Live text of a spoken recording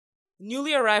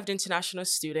newly arrived international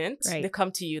student. Right. They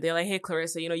come to you. They're like, hey,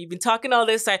 Clarissa, you've been talking all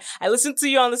this. I listened to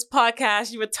you on this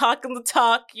podcast. You were talking the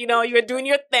talk. You were doing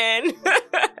your thing.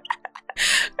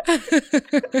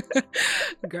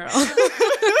 Girl.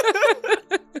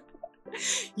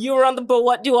 You were on the But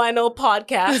What Do I Know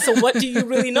podcast. So what do you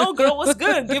really know, girl? What's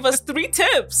good? Give us 3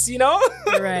 tips,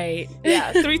 Right.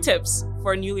 Yeah, 3 tips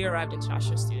for a newly arrived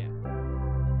international student.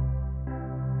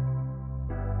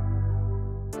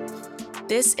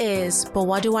 This is But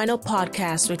What Do I Know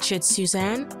podcast with Chid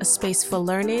Suzanne, a space for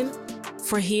learning,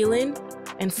 for healing,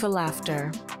 and for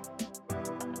laughter.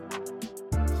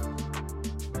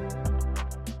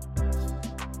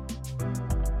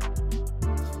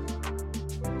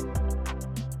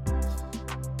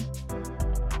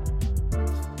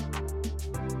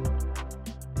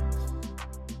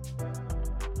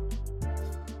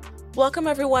 Welcome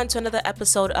everyone to another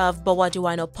episode of But What Do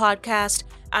I Know podcast.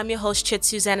 I'm your host Chid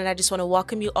Suzanne, and I just want to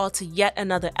welcome you all to yet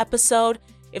another episode.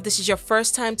 If this is your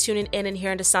first time tuning in and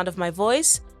hearing the sound of my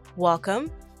voice, welcome.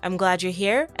 I'm glad you're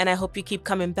here, and I hope you keep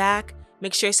coming back.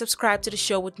 Make sure you subscribe to the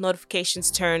show with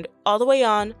notifications turned all the way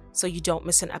on so you don't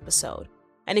miss an episode.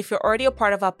 And if you're already a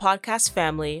part of our podcast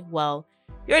family, well,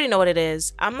 you already know what it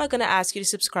is. I'm not going to ask you to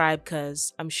subscribe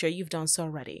because I'm sure you've done so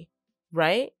already,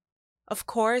 right? Of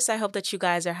course, I hope that you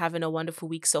guys are having a wonderful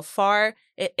week so far.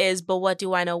 It is But What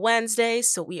Do I Know Wednesday,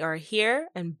 so we are here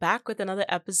and back with another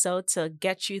episode to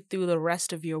get you through the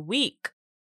rest of your week.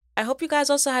 I hope you guys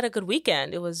also had a good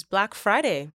weekend. It was Black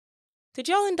Friday. Did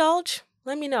y'all indulge?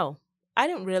 Let me know. I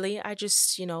didn't really. I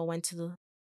just, went to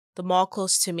the mall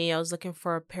close to me. I was looking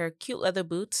for a pair of cute leather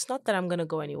boots. Not that I'm going to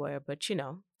go anywhere, but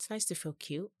it's nice to feel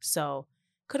cute. So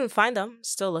couldn't find them.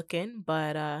 Still looking,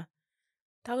 but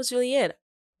that was really it.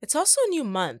 It's also a new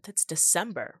month. It's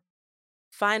December.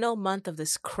 Final month of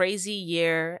this crazy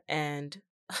year. And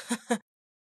I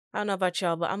don't know about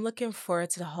y'all, but I'm looking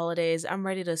forward to the holidays. I'm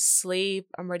ready to sleep.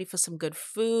 I'm ready for some good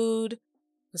food,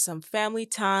 for some family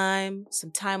time,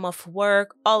 some time off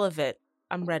work, all of it.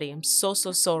 I'm ready. I'm so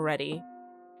ready.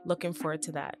 Looking forward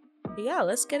to that. But yeah,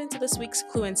 let's get into this week's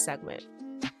Clue In segment.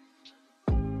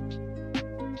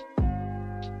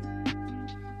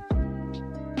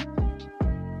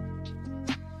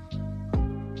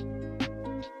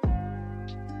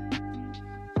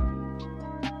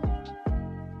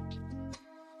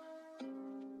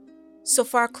 So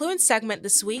for our Clue In segment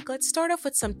this week, let's start off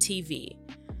with some TV.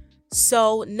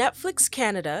 So Netflix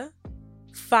Canada,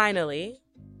 finally,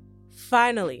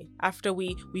 after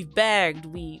we've begged,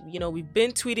 we've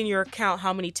been tweeting your account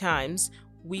how many times,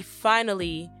 we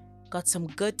finally got some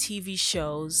good TV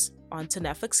shows onto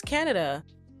Netflix Canada.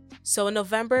 So in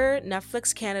November,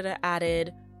 Netflix Canada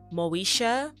added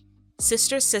Moesha,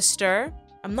 Sister.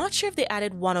 I'm not sure if they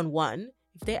added One-on-One.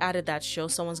 If they added that show,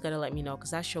 someone's gotta let me know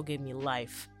because that show gave me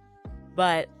life.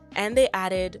 And they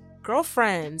added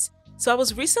Girlfriends. So I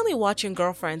was recently watching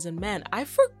Girlfriends, and man, I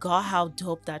forgot how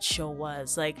dope that show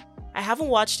was. Like, I haven't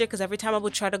watched it because every time I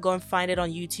would try to go and find it on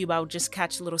YouTube, I would just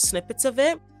catch little snippets of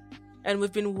it. And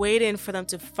we've been waiting for them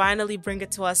to finally bring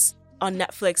it to us on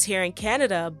Netflix here in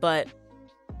Canada. But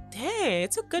dang,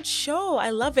 it's a good show. I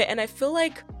love it. And I feel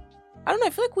like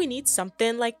we need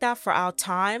something like that for our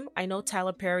time. I know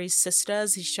Tyler Perry's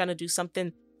Sisters, he's trying to do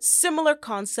something similar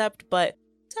concept, but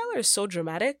Tyler is so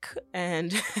dramatic.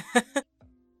 And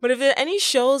but if there are any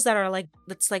shows that are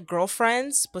that's like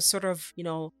Girlfriends, but sort of,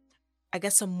 I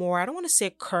guess a more, I don't want to say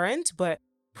current, but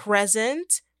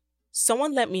present,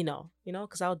 someone let me know,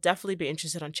 because I'll definitely be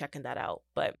interested on checking that out.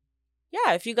 But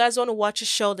yeah, if you guys want to watch a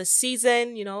show this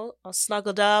season, all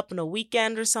snuggled up on a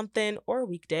weekend or something, or a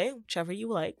weekday, whichever you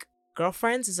like,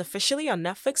 Girlfriends is officially on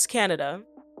Netflix Canada.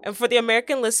 And for the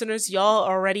American listeners, y'all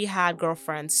already had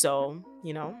Girlfriends, so,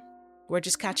 we're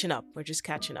just catching up.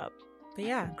 But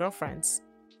yeah, Girlfriends.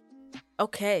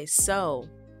 Okay, so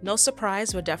no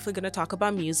surprise, we're definitely going to talk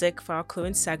about music for our Clue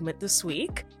In segment this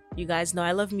week. You guys know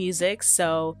I love music,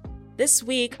 so this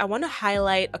week I want to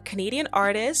highlight a Canadian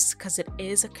artist because it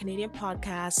is a Canadian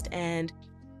podcast, and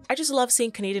I just love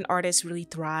seeing Canadian artists really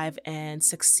thrive and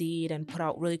succeed and put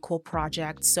out really cool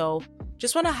projects. So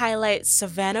just want to highlight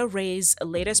Savannah Ray's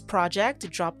latest project.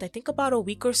 It dropped, I think, about a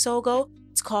week or so ago.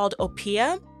 It's called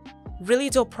Opia.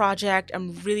 Really dope project.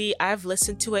 I've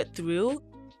listened to it through.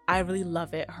 I really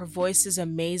love it. Her voice is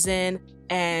amazing.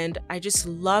 And I just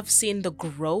love seeing the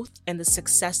growth and the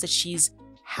success that she's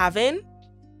having.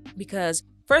 Because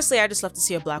firstly, I just love to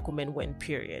see a Black woman win,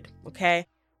 period. Okay?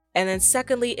 And then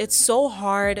secondly, it's so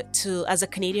hard to, as a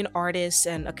Canadian artist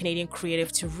and a Canadian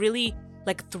creative, to really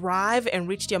thrive and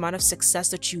reach the amount of success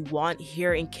that you want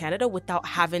here in Canada without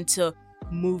having to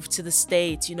move to the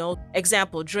States,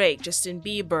 example, Drake, Justin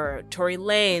Bieber, Tory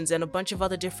Lanez, and a bunch of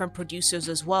other different producers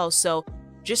as well. So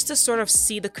just to sort of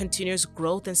see the continuous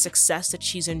growth and success that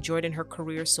she's enjoyed in her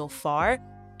career so far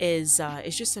is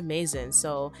just amazing.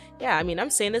 So yeah, I mean,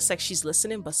 I'm saying this like she's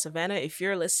listening, but Savannah, if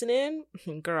you're listening,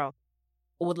 girl,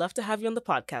 would love to have you on the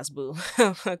podcast, boo.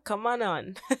 Come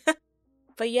on.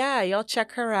 But yeah, y'all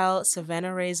check her out.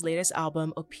 Savannah Ray's latest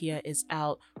album, Opia, is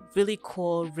out. Really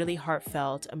cool, really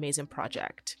heartfelt, amazing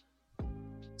project.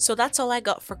 So that's all I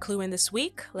got for Clue In this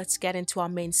week. Let's get into our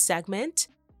main segment.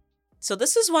 So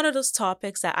this is one of those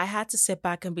topics that I had to sit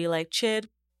back and be like, Chid,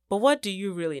 but what do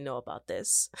you really know about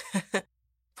this?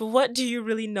 But what do you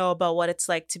really know about what it's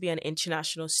like to be an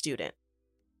international student?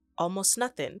 Almost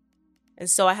nothing. And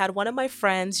so I had one of my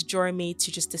friends join me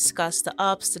to just discuss the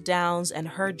ups, the downs, and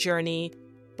her journey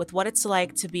with what it's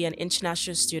like to be an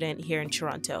international student here in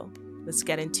Toronto. Let's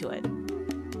get into it.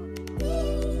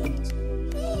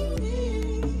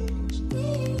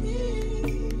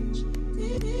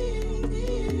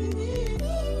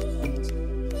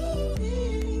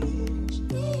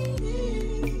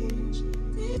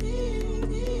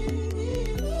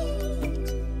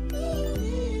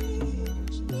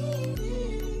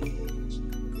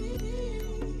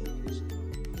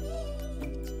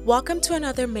 Welcome to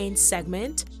another main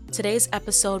segment. Today's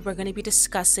episode, we're going to be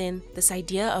discussing this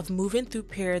idea of moving through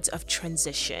periods of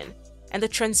transition. And the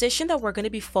transition that we're going to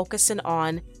be focusing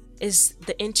on is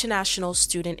the international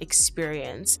student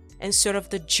experience and sort of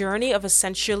the journey of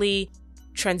essentially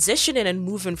transitioning and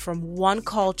moving from one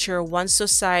culture, one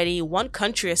society, one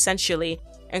country essentially,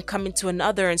 and coming to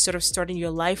another and sort of starting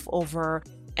your life over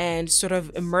and sort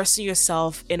of immersing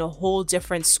yourself in a whole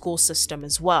different school system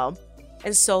as well.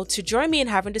 And so to join me in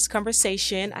having this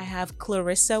conversation, I have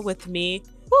Clarissa with me.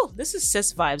 Woo, this is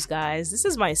sis vibes, guys. This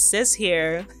is my sis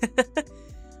here.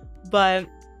 But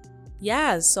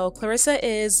yeah, so Clarissa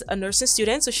is a nursing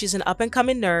student, so she's an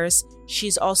up-and-coming nurse.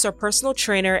 She's also a personal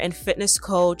trainer and fitness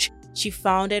coach. She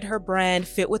founded her brand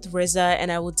Fit with Riza,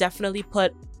 and I will definitely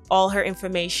put all her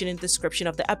information in the description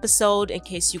of the episode in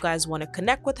case you guys want to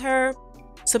connect with her.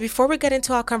 So before we get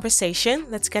into our conversation,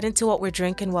 let's get into what we're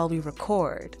drinking while we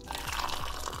record.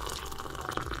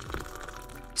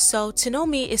 So to know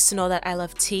me is to know that I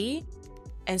love tea.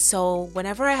 And so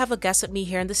whenever I have a guest with me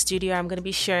here in the studio, I'm going to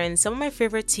be sharing some of my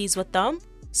favorite teas with them.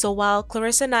 So while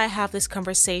Clarissa and I have this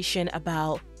conversation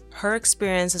about her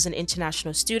experience as an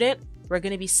international student, we're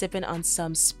going to be sipping on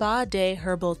some Spa Day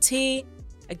herbal tea.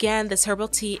 Again, this herbal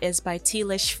tea is by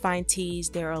Tealish Fine Teas.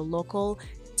 They're a local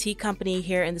tea company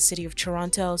here in the city of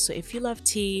Toronto. So if you love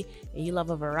tea and you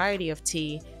love a variety of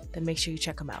tea, then make sure you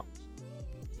check them out.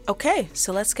 Okay,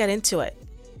 so let's get into it.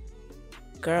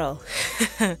 Girl,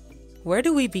 where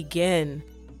do we begin?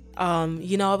 I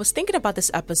was thinking about this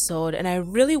episode and I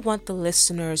really want the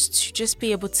listeners to just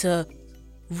be able to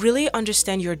really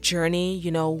understand your journey,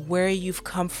 where you've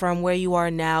come from, where you are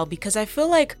now, because I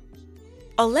feel like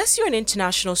unless you're an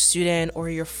international student or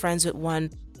you're friends with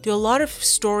one, there are a lot of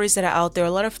stories that are out there,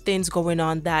 a lot of things going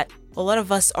on that a lot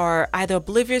of us are either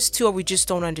oblivious to or we just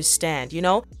don't understand,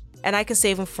 And I can say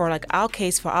even for like our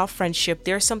case, for our friendship,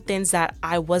 there are some things that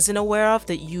I wasn't aware of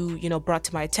that you brought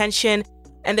to my attention.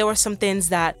 And there were some things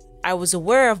that I was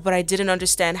aware of, but I didn't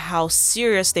understand how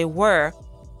serious they were.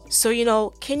 So,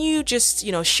 can you just,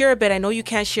 share a bit? I know you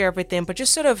can't share everything, but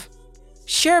just sort of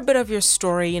share a bit of your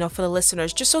story, for the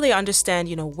listeners, just so they understand,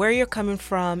 where you're coming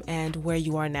from and where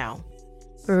you are now.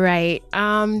 Right.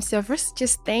 So first,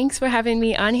 just thanks for having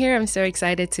me on here. I'm so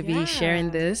excited to be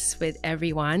sharing this with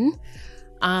everyone.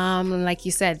 Like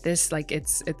you said, this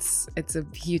it's a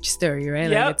huge story,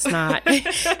 right? Yep. Like it's not.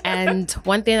 And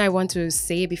one thing I want to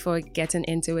say before getting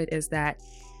into it is that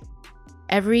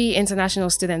every international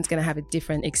student's gonna have a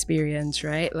different experience,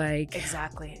 right? Like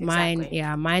Exactly.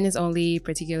 Mine is only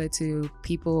particular to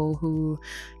people who,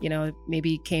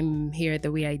 maybe came here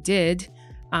the way I did.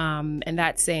 And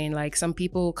that's saying like some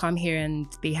people come here and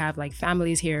they have like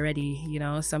families here already,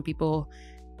 some people,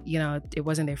 it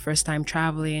wasn't their first time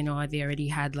traveling, or they already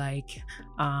had like,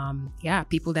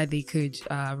 people that they could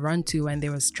run to when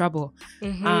there was trouble.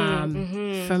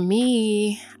 For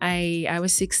me, I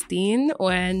was 16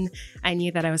 when I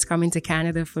knew that I was coming to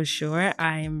Canada for sure.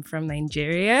 I'm from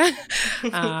Nigeria.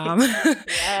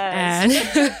 And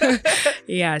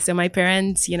so my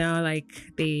parents,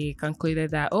 they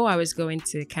concluded that, I was going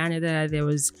to Canada. There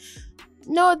was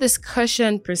no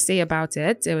discussion per se about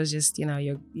it. It was just,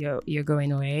 you're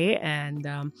going away. And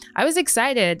I was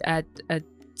excited at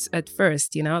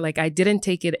first, I didn't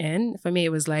take it in. For me, it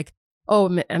was like,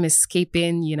 oh, I'm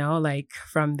escaping, like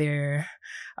from their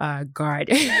guard.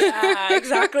 Yeah,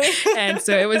 exactly. And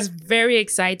so it was very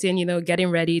exciting, getting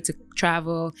ready to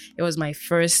travel. It was my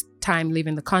first time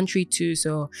leaving the country too,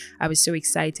 so I was so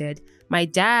excited. My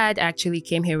dad actually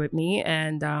came here with me,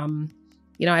 and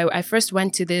I first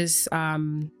went to this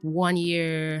 1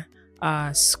 year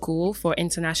school for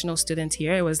international students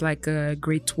here. It was like a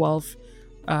grade 12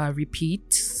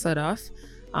 repeat sort of,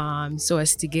 so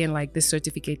as to gain like this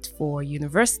certificate for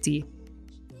university.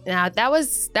 Now that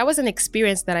was an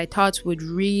experience that I thought would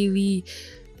really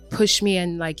push me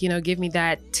and like, give me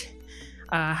that,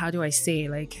 how do I say,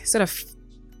 like sort of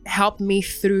help me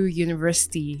through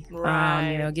university,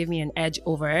 Right. give me an edge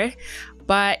over.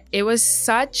 But it was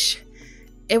such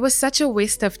a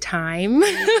waste of time,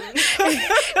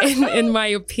 in my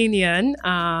opinion,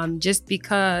 just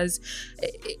because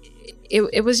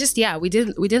it was just, we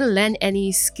didn't learn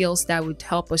any skills that would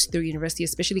help us through university,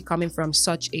 especially coming from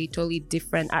such a totally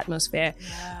different atmosphere,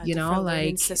 Different learning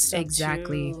like system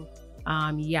exactly. too.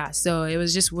 So it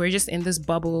was just, we're just in this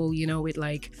bubble, with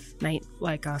like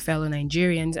fellow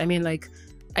Nigerians. I mean, like,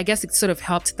 I guess it sort of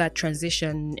helped that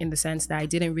transition in the sense that I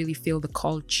didn't really feel the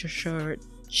culture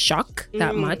shock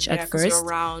that much at 'cause first. you're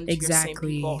around your same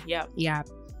Exactly. people. Yeah.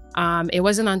 It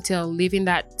wasn't until leaving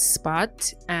that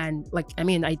spot, and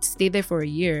I stayed there for a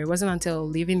year. It wasn't until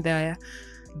leaving there,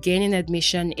 gaining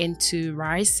admission into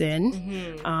Ryerson,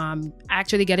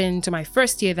 actually getting into my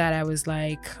first year, that I was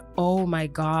like, oh my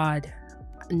God,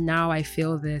 now I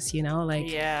feel this,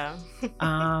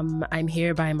 I'm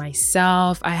here by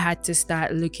myself. I had to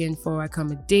start looking for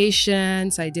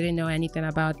accommodations. I didn't know anything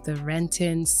about the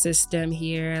renting system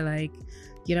here.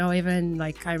 Even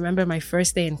like, I remember my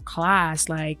first day in class,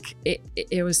 like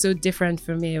it was so different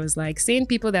for me. It was like seeing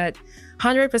people that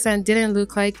 100% didn't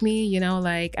look like me,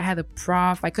 like I had a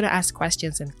prof, I couldn't ask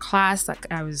questions in class. Like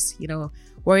I was,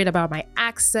 worried about my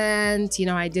accent.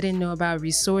 I didn't know about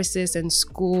resources in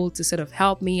school to sort of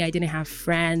help me. I didn't have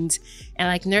friends. And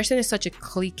like nursing is such a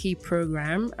cliquey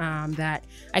program, that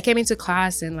I came into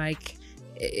class and like,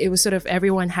 it was sort of,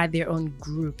 everyone had their own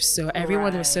groups. So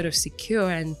everyone was sort of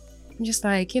secure, and I'm just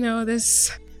like,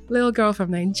 this little girl from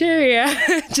Nigeria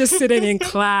just sitting in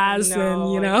class.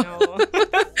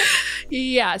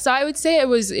 Yeah. So I would say it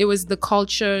was the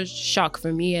culture shock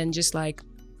for me, and just like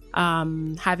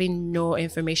having no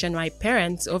information. My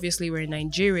parents obviously were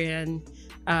Nigerian.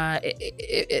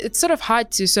 It's sort of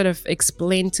hard to sort of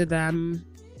explain to them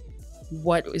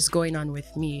what is going on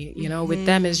with me. With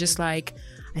them, it's just like,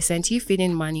 I sent you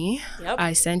feeding money. Yep.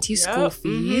 I sent you school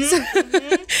fees.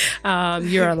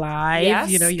 You're alive. Yes,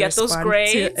 you get those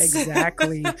grades.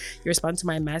 Exactly. You respond to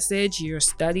my message. You're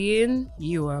studying.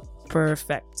 You are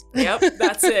perfect. Yep,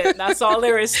 that's it. That's all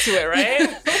there is to it,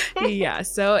 right? Yeah.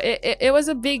 So it was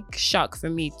a big shock for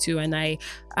me too, and I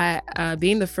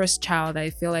being the first child, I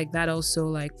feel like that also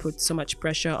like put so much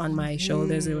pressure on my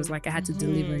shoulders. It was like I had to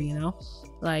deliver.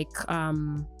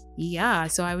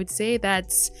 So I would say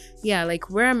that's, like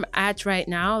where I'm at right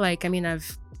now. Like, I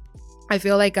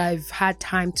feel like I've had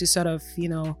time to sort of,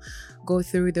 go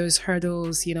through those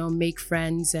hurdles, make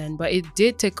friends. But it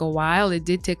did take a while. It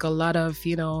did take a lot of,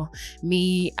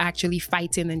 me actually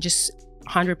fighting and just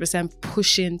 100%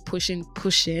 pushing,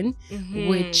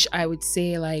 which I would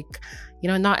say like,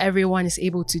 not everyone is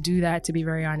able to do that, to be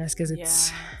very honest, because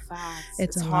it's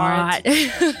a hard lot.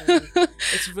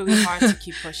 It's really hard to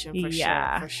keep pushing for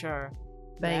sure.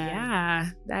 But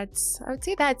I would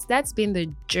say that's been the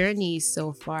journey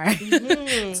so far.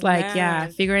 It's like,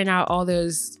 figuring out all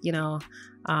those,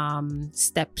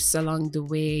 steps along the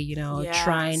way,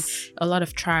 trying a lot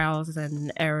of trials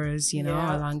and errors,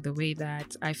 along the way,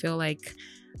 that I feel like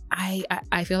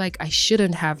I feel like I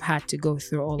shouldn't have had to go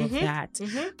through all of that,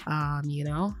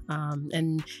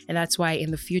 and that's why in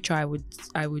the future I would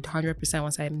 100%,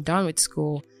 once I'm done with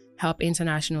school, help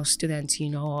international students,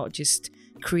 just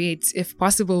create, if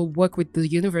possible, work with the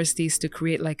universities to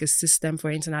create like a system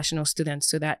for international students,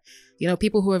 so that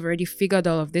people who have already figured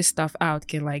all of this stuff out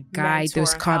can like guide mentor,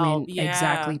 those coming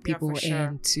people for sure.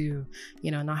 in to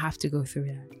not have to go through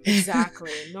that.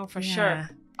 Exactly. No, for sure.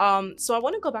 So I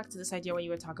want to go back to this idea when you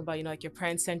were talking about, like your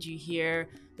parents sent you here.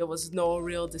 There was no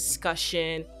real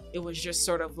discussion. It was just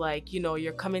sort of like,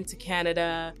 you're coming to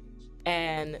Canada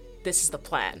and this is the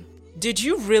plan. Did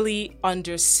you really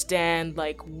understand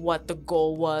like what the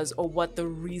goal was, or what the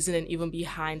reasoning even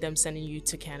behind them sending you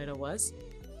to Canada was?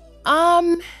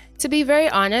 To be very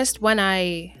honest, when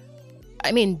then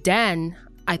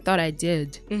I thought I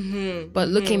did. But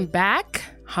looking back,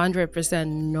 100%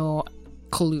 no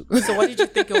clue. So what did you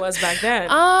think it was back then?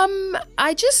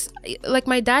 I just, like,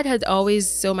 my dad had always,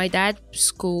 so my dad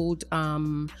schooled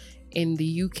in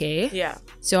the UK. Yeah.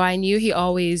 So I knew he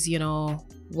always,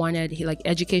 wanted,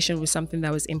 education was something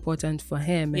that was important for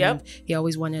him. And he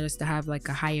always wanted us to have like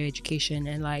a higher education.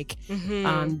 And like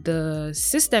the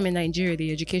system in Nigeria,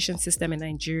 the education system in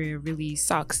Nigeria really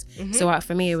sucks. So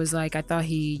for me, it was like, I thought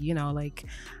he,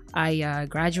 I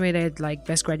graduated like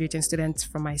best graduating student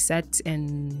from my set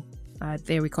in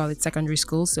there we call it secondary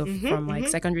school. So from like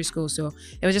secondary school. So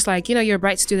it was just like, you're a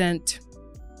bright student.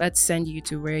 Let's send you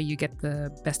to where you get the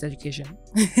best education.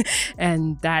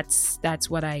 And that's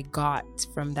what I got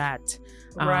from that.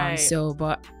 Right.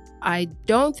 But I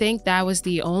don't think that was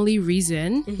the only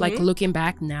reason, like looking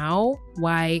back now,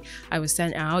 why I was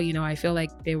sent out. I feel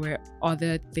like there were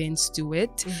other things to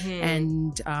it.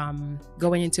 And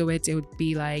going into it, it would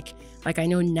be like I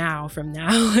know now from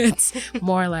now, it's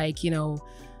more like,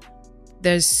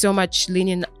 there's so much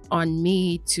leaning on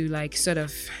me to like sort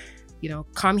of,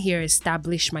 come here,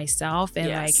 establish myself and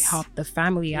like help the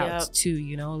family out too,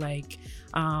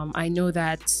 I know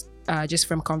that just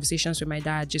from conversations with my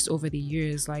dad just over the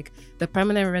years, like the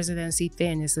permanent residency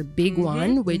thing is a big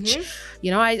one, which,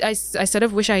 I sort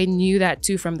of wish I knew that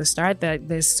too from the start, that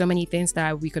there's so many things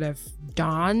that we could have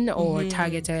done or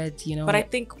targeted, But I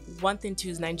think one thing too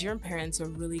is Nigerian parents are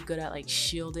really good at like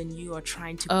shielding you or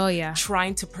trying to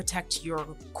protect your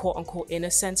quote unquote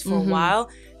innocence for a while,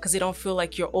 because they don't feel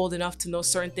like you're old enough to know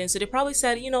certain things. So they probably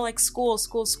said, like school.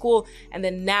 And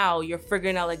then now you're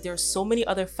figuring out like there's so many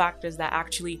other factors that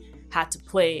actually had to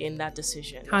play in that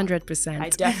decision. 100%. I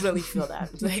definitely feel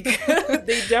that. Like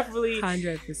they definitely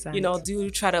 100%. Do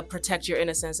try to protect your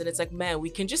innocence. And it's like, man, we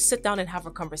can just sit down and have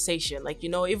a conversation. Like,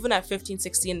 even at 15,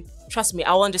 16, trust me,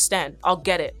 I'll understand. I'll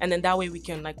get it. And then that way we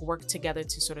can like work together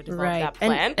to sort of develop that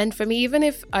plan. And for me, even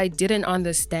if I didn't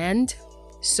understand,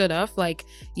 sort of like,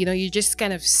 you just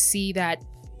kind of see that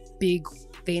big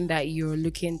thing that you're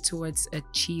looking towards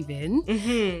achieving,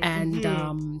 and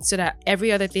so that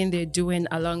every other thing they're doing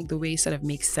along the way sort of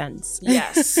makes sense.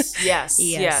 Yes.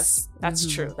 That's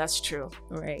true.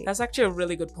 Right. That's actually a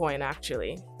really good point,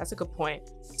 actually. That's a good point.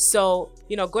 So,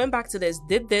 going back to this,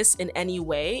 did this in any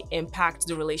way impact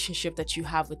the relationship that you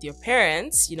have with your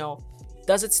parents?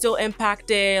 Does it still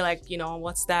impact it? Like,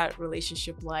 what's that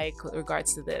relationship like with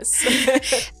regards to this?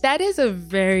 That is a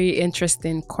very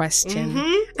interesting question.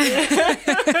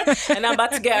 And I'm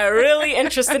about to get a really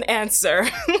interesting answer.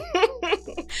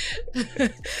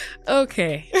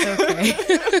 Okay.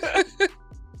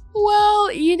 Well,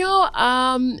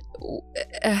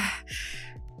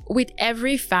 with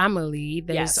every family,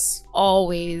 there's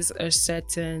always a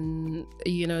certain,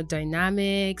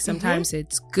 dynamic. Sometimes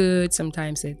it's good,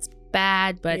 sometimes it's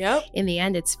bad, but in the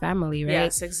end it's family, right?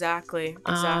 Yes, exactly.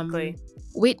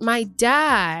 With my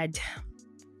dad,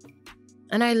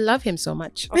 and I love him so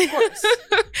much, of course.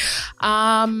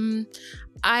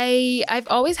 I've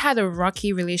always had a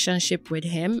rocky relationship with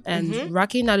him, and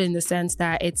rocky not in the sense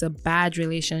that it's a bad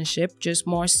relationship, just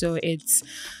more so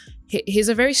he's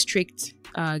a very strict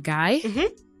guy,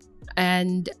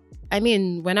 and I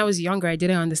mean, when I was younger, I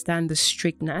didn't understand the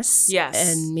strictness. Yes,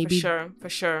 and maybe for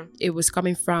sure. It was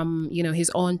coming from,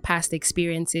 his own past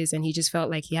experiences, and he just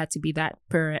felt like he had to be that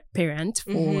parent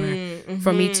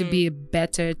for me to be a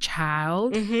better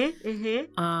child.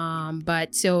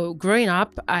 But so growing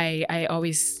up, I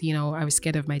always, I was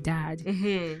scared of my dad.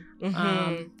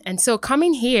 And so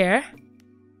coming here,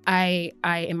 I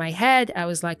in my head, I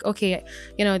was like, okay,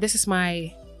 this is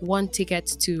my one ticket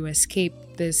to escape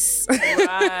this.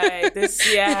 Right.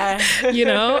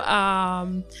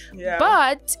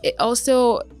 But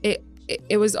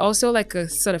it was also like a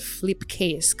sort of flip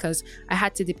case, because I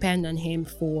had to depend on him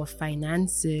for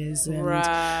finances, and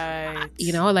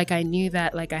like I knew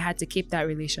that like I had to keep that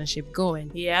relationship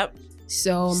going. Yep.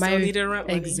 So still need a rent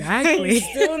money. Exactly.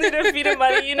 Still need a feed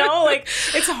money, like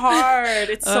it's hard.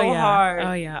 It's so hard.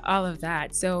 Oh yeah, all of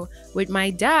that. So with my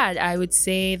dad, I would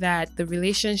say that the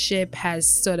relationship has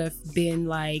sort of been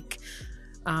like,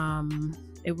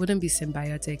 it wouldn't be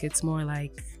symbiotic. It's more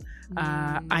like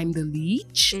I'm the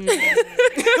leech.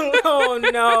 Oh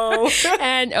no.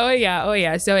 And oh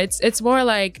yeah. So it's more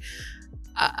like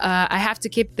I have to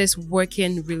keep this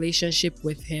working relationship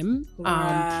with him.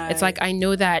 It's like I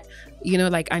know that,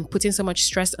 like I'm putting so much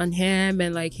stress on him,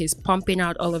 and like he's pumping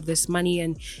out all of this money,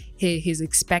 and he's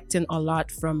expecting a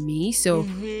lot from me. So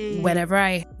whenever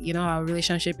our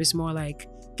relationship is more like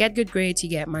get good grades, you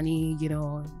get money,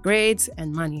 grades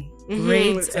and money,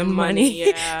 grades and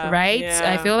money, right?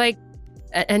 Yeah. I feel like,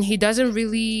 and he doesn't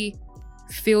really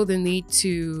feel the need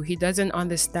to, he doesn't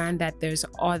understand that there's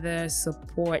other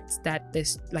supports that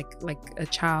this like a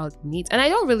child needs. And I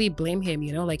don't really blame him,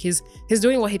 like he's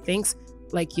doing what he thinks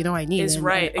like, you know, I need. Is And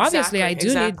right. obviously I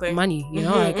do need money, you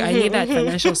know, like I need that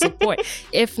financial support.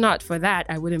 If not for that,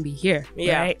 I wouldn't be here.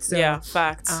 Right? So,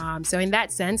 facts. So in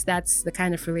that sense, that's the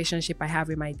kind of relationship I have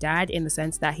with my dad, in the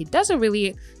sense that he doesn't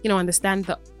really, you know, understand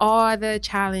the other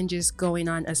challenges going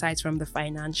on aside from the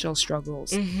financial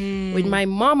struggles. With my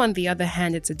mom, on the other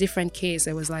hand, it's a different case.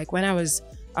 It was like when I was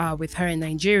with her in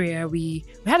Nigeria, we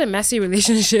had a messy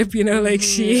relationship, you know, like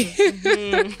she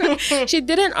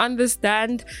didn't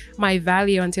understand my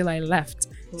value until I left.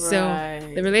 Right.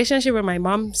 So the relationship with my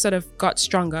mom sort of got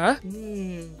stronger.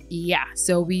 Yeah.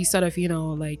 So we sort of, you know,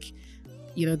 like,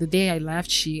 you know, the day I left,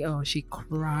 she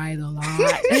cried a lot.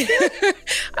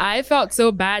 I felt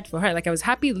so bad for her. Like, I was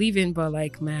happy leaving, but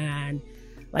like, man,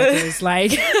 like it was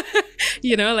like,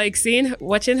 you know, like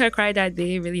watching her cry that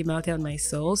day really melted on my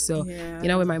soul. So, you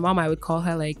know, with my mom, I would call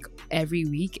her like every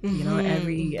week, you know,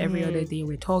 every other day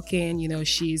we're talking, you know,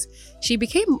 she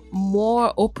became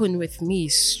more open with me,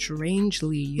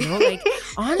 strangely, you know, like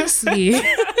honestly.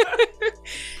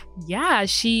 Yeah,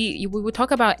 we would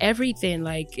talk about everything.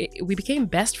 Like we became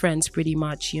best friends pretty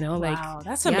much, you know. Like, wow,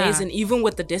 that's amazing. Even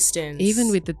with the distance.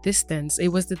 It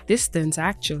was the distance,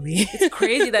 actually. It's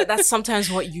crazy that's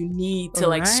sometimes what you need to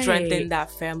like strengthen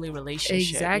that family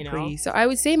relationship. Exactly. You know? So I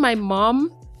would say my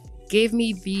mom gave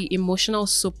me the emotional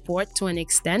support to an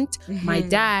extent. My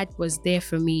dad was there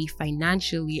for me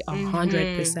financially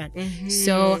 100%.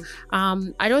 So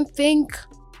I don't think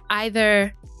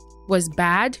either was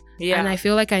bad, and I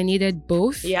feel like I needed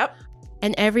both.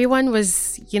 And everyone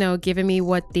was, you know, giving me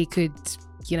what they could,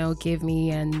 you know, give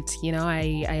me, and you know,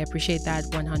 I appreciate that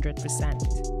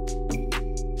 100%.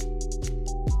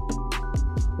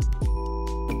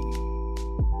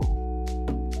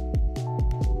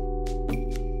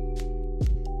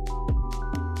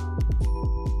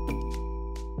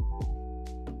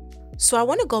 So I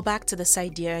want to go back to this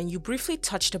idea, and you briefly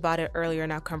touched about it earlier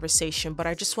in our conversation, but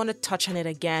I just want to touch on it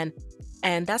again.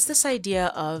 And that's this idea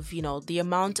of, you know, the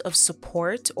amount of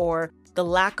support or the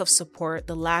lack of support,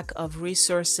 the lack of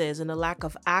resources and the lack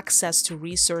of access to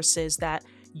resources that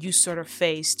you sort of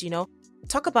faced, you know?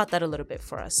 Talk about that a little bit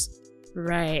for us.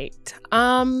 Right.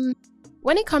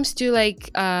 When it comes to like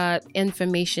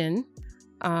information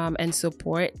and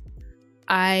support,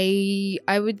 I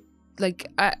would like,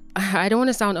 I don't want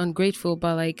to sound ungrateful,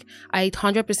 but like I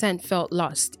 100% felt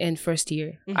lost in first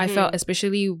year. I felt,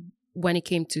 especially when it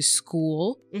came to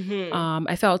school,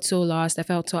 I felt so lost. I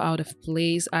felt so out of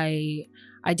place. I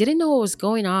didn't know what was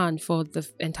going on for the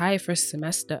entire first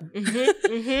semester.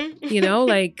 You know,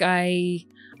 like I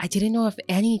didn't know of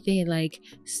anything, like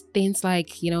things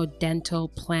like, you know, dental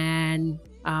plan.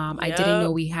 I didn't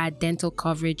know we had dental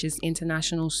coverage as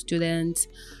international students.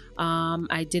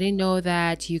 I didn't know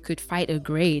that you could fight a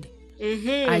grade.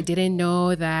 I didn't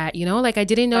know that, you know, like I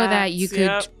didn't know that you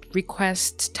could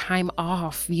request time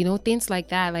off, you know, things like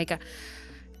that. Like,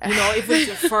 you know, even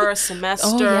defer a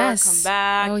semester, come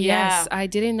back. Yes, I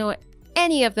didn't know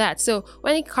any of that. So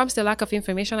when it comes to lack of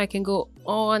information, I can go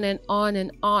on and on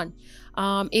and on.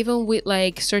 Even with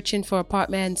like searching for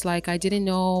apartments, like I didn't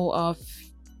know of,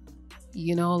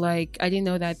 you know, like I didn't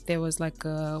know that there was like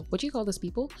what do you call those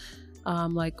people?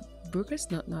 Like brokers?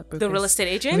 Not brokers. The real estate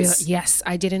agents? Yes,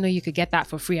 I didn't know you could get that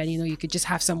for free. I didn't know you could just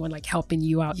have someone like helping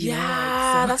you out. Yeah, you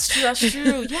know, like, so. that's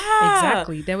true. Yeah.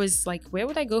 Exactly. There was like, where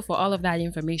would I go for all of that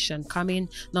information? Coming,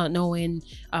 not knowing,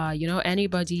 you know,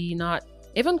 anybody, not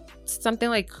even something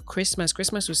like Christmas.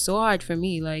 Christmas was so hard for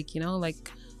me. Like, you know,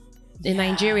 like in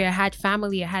Nigeria, I had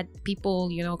family, I had people,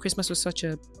 you know, Christmas was such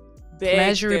a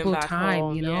pleasurable time,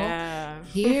 home. You know.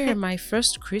 Here, my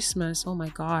first Christmas, oh my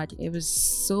God, it was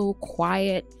so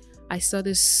quiet. I saw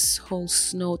this whole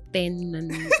snow thing,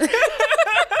 and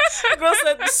girl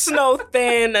said snow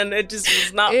thin, and it just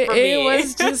was not for me. It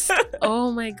was just,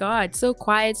 oh my God, so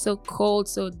quiet, so cold,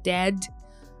 so dead.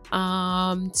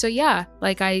 So yeah,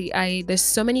 like I there's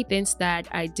so many things that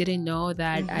I didn't know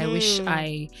that I wish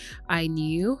I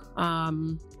knew.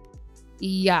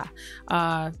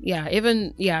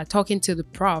 Even talking to the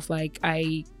prof, like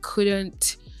I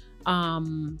couldn't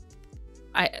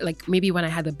I like, maybe when I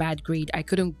had a bad grade, I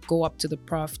couldn't go up to the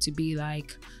prof to be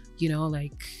like, you know,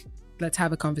 like, let's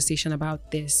have a conversation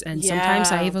about this. And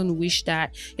sometimes I even wish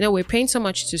that, you know, we're paying so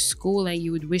much to school, and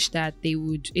you would wish that they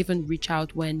would even reach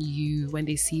out when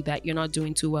they see that you're not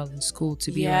doing too well in school,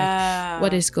 to be like,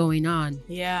 what is going on?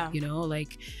 You know,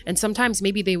 like, and sometimes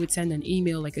maybe they would send an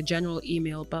email, like a general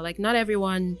email, but like not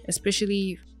everyone,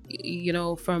 especially, you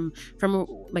know, from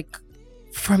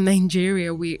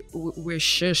Nigeria, we're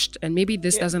shushed, and maybe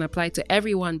this doesn't apply to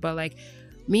everyone, but like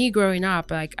me growing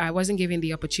up, like I wasn't given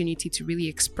the opportunity to really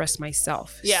express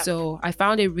myself. Yeah. So I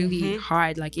found it really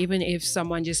hard. Like even if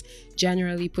someone just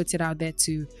generally puts it out there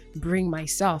to bring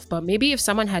myself, but maybe if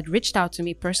someone had reached out to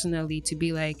me personally to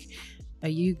be like, are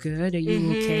you good? Are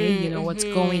you okay? You know, what's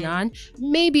going on?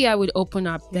 Maybe I would open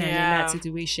up then in that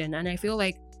situation. And I feel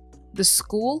like the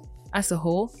school as a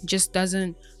whole just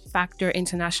doesn't factor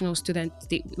international students.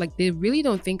 They really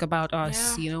don't think about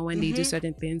us, you know, when they do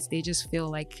certain things. They just feel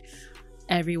like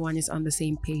everyone is on the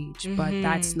same page, but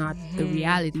that's not the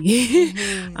reality.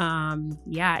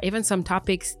 Even some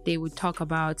topics they would talk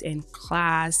about in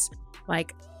class,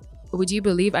 like, would you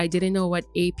believe I didn't know what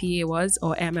APA was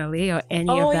or MLA or any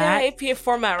of that? APA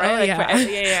format,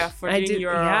 right? For doing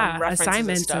your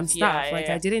assignments and stuff.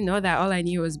 I didn't know that. All I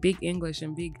knew was big English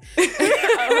and big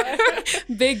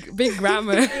big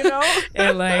grammar. You know?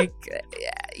 And like,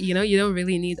 you know, you don't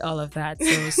really need all of that.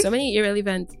 So many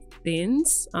irrelevant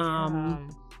things.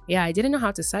 I didn't know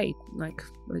how to cite, like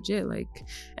legit, like,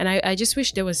 and I just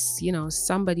wish there was, you know,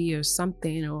 somebody or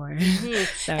something or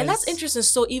and that's interesting.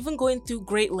 So even going through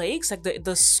Great Lakes, like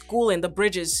the school and the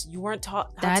bridges, you weren't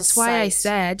taught how that's to why cite. I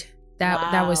said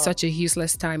that was such a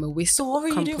useless time, a waste. So what were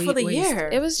you doing for the year?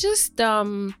 It was just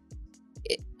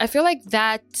I feel like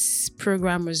that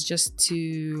program was just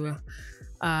to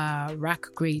rack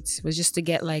grades, was just to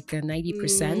get like a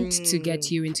 90% to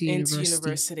get you into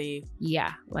university.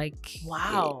 Yeah, like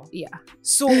wow. Yeah.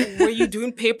 So were you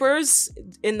doing papers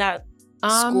in that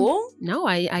school? No,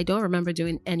 I don't remember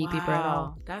doing any paper at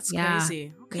all. That's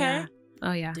crazy. Okay. Yeah.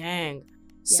 Oh yeah. Dang.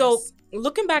 So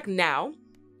looking back now,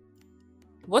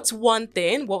 what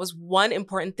was one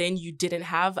important thing you didn't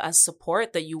have as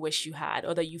support that you wish you had,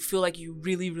 or that you feel like you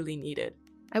really, really needed?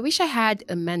 I wish I had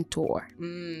a mentor.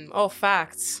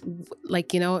 Facts.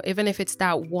 Like, you know, even if it's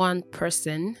that one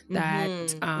person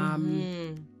that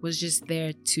was just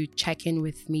there to check in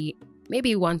with me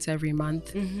maybe once every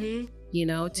month, you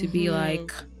know, to be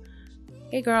like,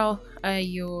 hey girl,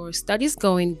 your study's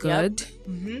going good.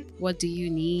 What do you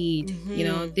need? You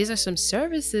know, these are some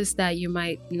services that you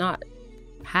might not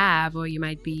have or you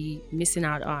might be missing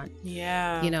out on.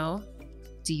 Yeah. You know,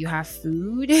 do you have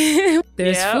food?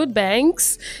 There's food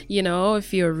banks, you know,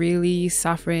 if you're really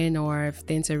suffering or if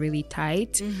things are really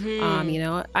tight. You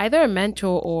know, either a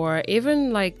mentor or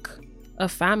even like a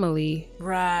family.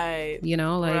 Right. You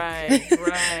know, like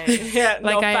right. Yeah,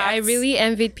 like I really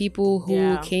envied people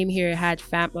who came here, had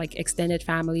like extended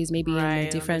families, maybe in a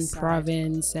different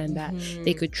province, and that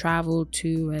they could travel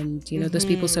to, and you know, those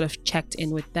people sort of checked in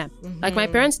with them. Like my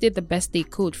parents did the best they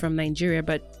could from Nigeria,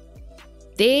 but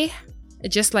they,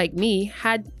 just like me,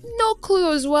 had no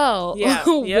clue as well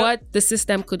what the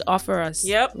system could offer us.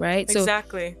 Right? So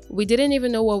exactly. We didn't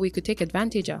even know what we could take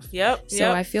advantage of.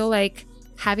 So I feel like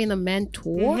having a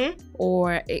mentor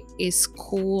or a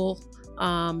school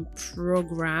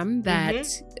program that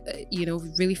you know,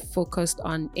 really focused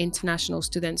on international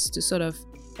students to sort of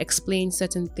explain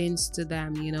certain things to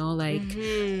them, you know, like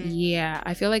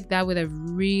I feel like that would have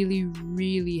really,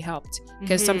 really helped,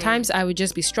 because sometimes I would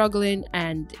just be struggling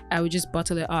and I would just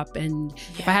bottle it up, and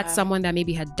if I had someone that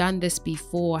maybe had done this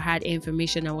before, had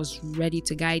information and was ready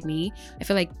to guide me, I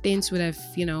feel like things would have,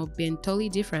 you know, been totally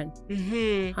different.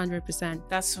 100%.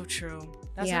 That's so true.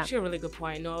 That's actually a really good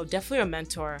point. No, definitely a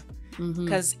mentor.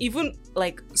 Because even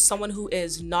like someone who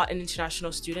is not an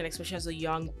international student, especially as a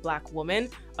young Black woman,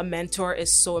 a mentor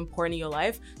is so important in your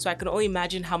life. So I can only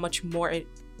imagine how much more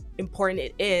important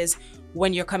it is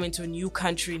when you're coming to a new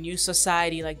country, new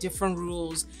society, like different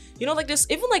rules, you know, like this.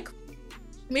 Even like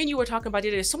me and you were talking about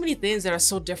it, there's so many things that are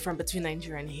so different between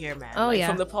Nigeria and here, man.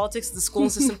 From the politics, the school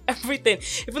system, everything,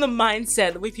 even the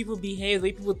mindset, the way people behave, the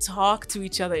way people talk to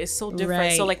each other is so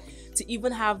different. So like, to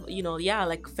even have, you know,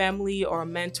 like family or a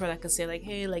mentor that could say like,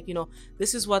 hey, like, you know,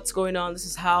 this is what's going on, this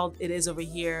is how it is over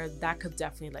here, that could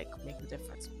definitely like make a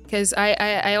difference. Because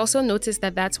I also noticed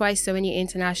that that's why so many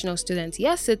international students,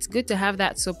 yes, it's good to have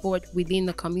that support within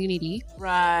the community,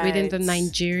 within the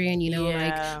Nigerian, you know,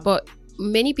 like, but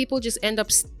many people just end up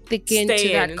sticking to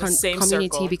that community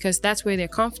circle, because that's where they're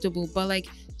comfortable. But like,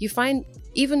 you find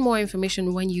even more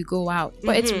information when you go out,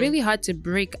 but it's really hard to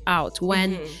break out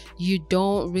when you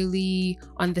don't really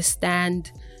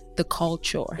understand the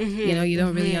culture. You know, you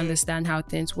don't really understand how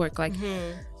things work. Like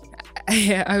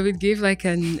I would give like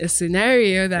a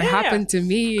scenario that happened to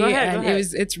me. Go ahead.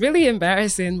 It's really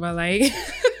embarrassing, but like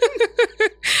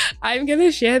I'm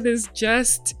gonna share this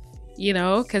just, you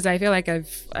know, because I feel like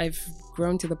I've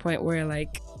grown to the point where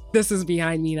like this is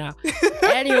behind me now.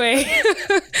 Anyway,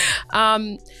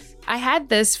 I had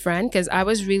this friend because I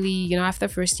was really, after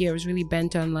first year, I was really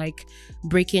bent on like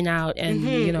breaking out and,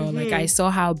 like I saw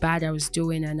how bad I was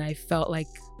doing and I felt like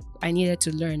I needed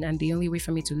to learn. And the only way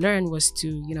for me to learn was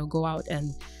to, go out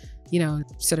and,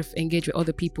 sort of engage with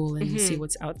other people and see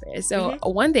what's out there. So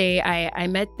one day I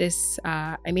met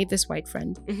I made this white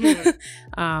friend,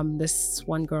 this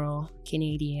one girl,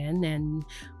 Canadian, and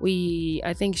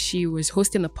I think she was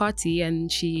hosting a party and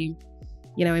she,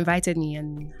 invited me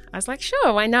and I was like,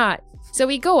 sure, why not? So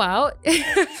we go out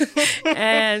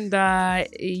and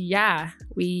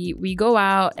we go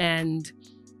out and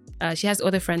she has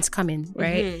other friends coming,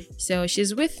 right? So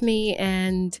she's with me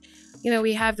and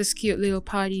we have this cute little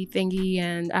party thingy,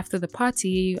 and after the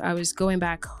party, I was going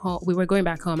back home. We were going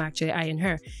back home, actually, I and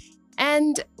her.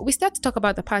 And we start to talk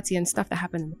about the party and stuff that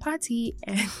happened in the party.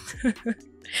 And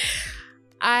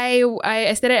I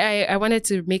wanted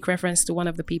to make reference to one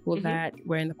of the people that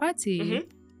were in the party,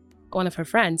 one of her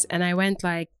friends. And I went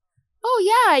like, oh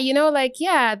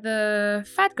yeah, the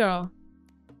fat girl.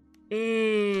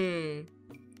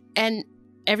 And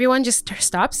everyone just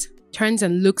stops, turns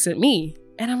and looks at me.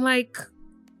 And I'm like,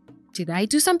 did I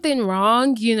do something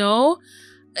wrong?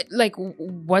 Like,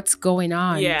 what's going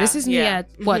on? Yeah, this is me at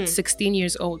 16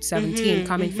 years old, 17,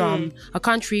 coming from a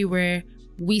country where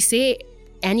we say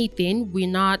anything. We're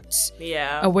not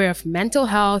aware of mental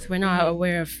health. We're not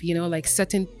aware of, like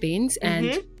certain things.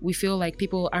 And we feel like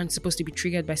people aren't supposed to be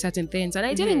triggered by certain things. And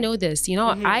I didn't know this,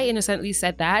 I innocently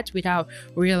said that without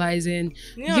realizing,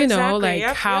 like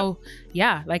how,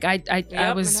 like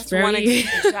I was very...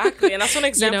 exactly. And that's one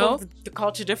example of the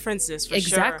culture differences, for sure.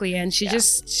 Exactly. And she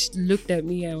just looked at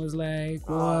me and was like,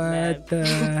 what the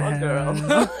hell?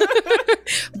 Girl.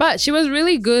 But she was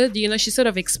really good, she sort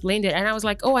of explained it. And I was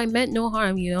like, oh, I meant no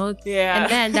harm, Yeah.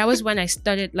 And then that was when I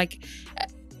started like...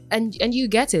 And you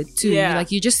get it too.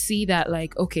 Like you just see that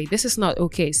like, okay, this is not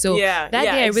okay. So that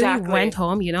day I really went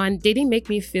home, and they didn't make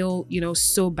me feel,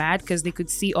 so bad because they could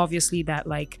see obviously that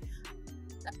like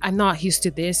I'm not used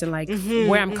to this and like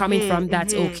where I'm coming from,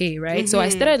 that's okay, right? So I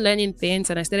started learning things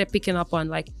and I started picking up on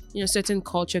like, certain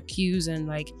culture cues and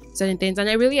like certain things. And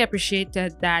I really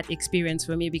appreciated that experience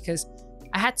for me because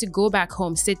I had to go back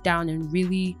home, sit down and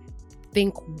really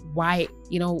think why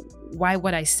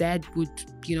what I said would,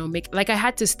 make, like I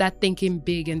had to start thinking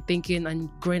big and thinking and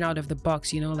growing out of the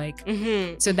box, like,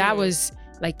 so that was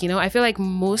like, I feel like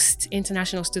most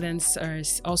international students are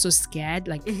also scared,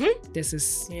 like this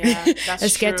is,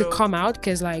 that's scared true. to come out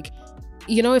because like,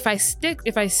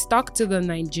 if I stuck to the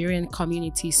Nigerian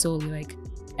community solely, like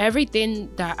everything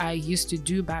that I used to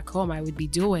do back home, I would be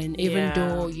doing, even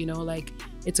though, like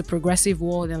it's a progressive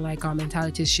world and like our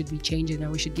mentalities should be changing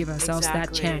and we should give ourselves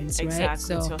that chance, right? Exactly.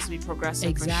 So it's supposed to be progressive,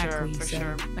 exactly, for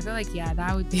sure. I feel like,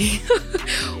 that would be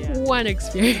one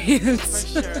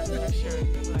experience. For sure.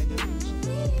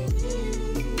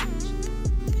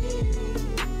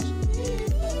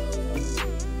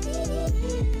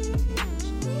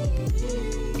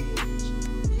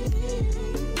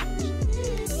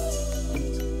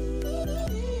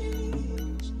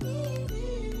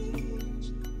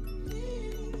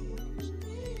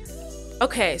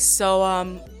 Okay, so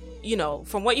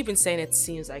from what you've been saying, it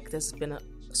seems like there's been a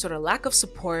sort of lack of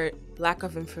support, lack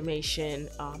of information.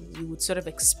 You would sort of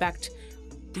expect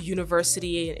the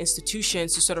university and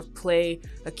institutions to sort of play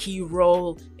a key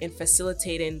role in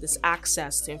facilitating this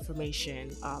access to information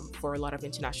for a lot of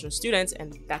international students,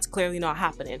 and that's clearly not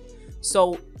happening.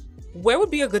 So where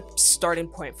would be a good starting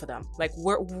point for them? Like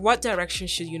what direction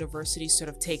should universities sort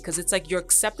of take? Because it's like you're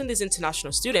accepting these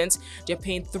international students, they're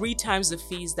paying 3 times the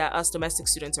fees that us domestic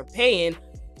students are paying.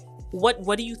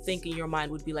 What do you think in your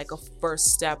mind would be like a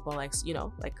first step or like,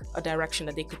 like a direction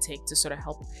that they could take to sort of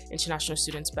help international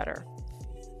students better?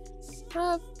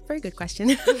 Very good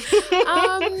question.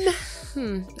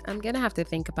 I'm gonna have to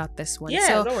think about this one.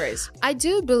 No worries. I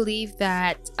do believe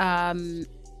that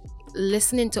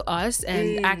listening to us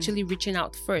and actually reaching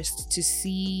out first to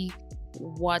see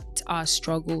what our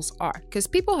struggles are, because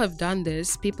people have done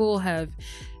this,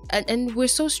 and we're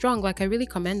so strong. Like I really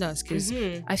commend us because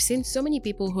I've seen so many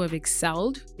people who have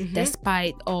excelled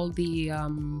despite all the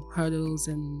hurdles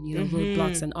and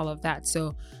roadblocks and all of that.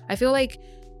 So I feel like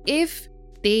if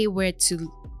they were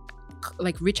to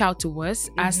like reach out to us,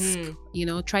 ask,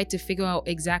 try to figure out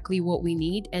exactly what we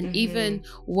need, and even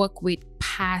work with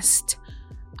past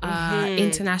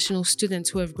international students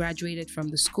who have graduated from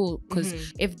the school, because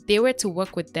if they were to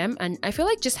work with them, and I feel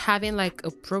like just having like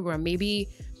a program, maybe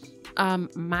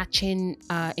matching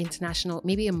international,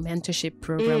 maybe a mentorship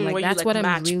program, like that's what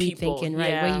I'm really thinking,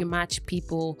 right? Where you match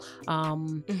people,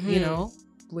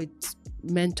 with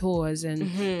mentors and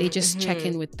they just check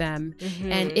in with them.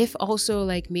 And if also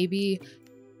like maybe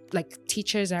like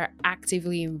teachers are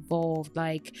actively involved,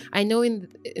 like I know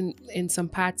in some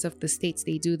parts of the states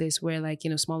they do this where like, you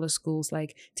know, smaller schools,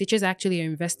 like teachers actually are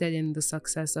invested in the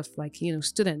success of like, you know,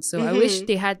 students. So I wish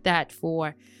they had that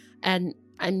for, and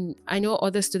I know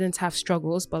other students have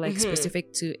struggles, but like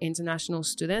specific to international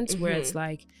students where it's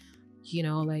like, you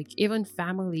know, like even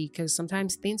family, because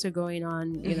sometimes things are going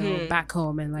on, you know, back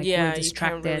home and like we're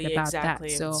distracted about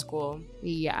that. So school.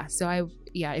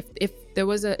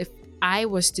 If I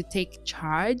was to take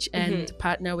charge and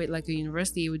partner with like a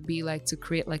university, it would be like to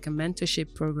create like a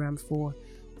mentorship program for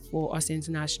us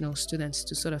international students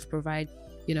to sort of provide,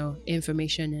 you know,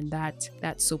 information and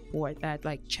that support, that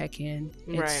like check-in.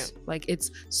 It's like,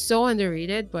 it's so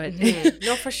underrated, but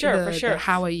no, for sure. the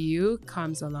how are you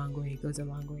goes a long way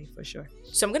for sure.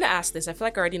 So I'm gonna ask this, I feel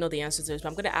like I already know the answer to this, but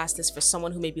I'm gonna ask this for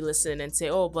someone who may be listening and say,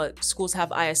 oh, but schools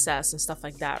have ISS and stuff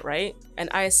like that, right? And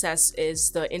ISS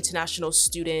is the International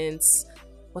Students,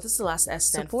 what does the last S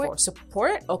stand for?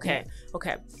 Support? Okay.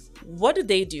 What do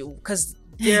they do? Because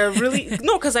they're really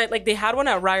because they had one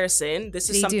at Ryerson. This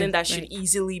is something that should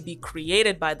easily be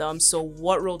created by them. So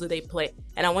what role do they play?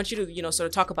 And I want you to, you know, sort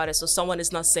of talk about it so someone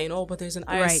is not saying, oh, but there's an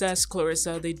ISS,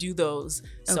 Clarissa, they do those.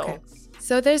 So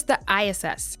there's the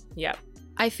ISS. Yeah.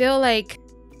 I feel like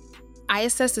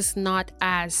ISS is not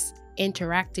as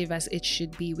interactive as it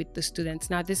should be with the students.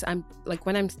 Now this, I'm like,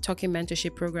 when I'm talking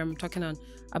mentorship program, I'm talking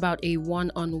about a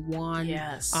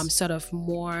one-on-one sort of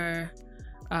more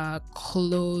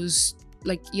close,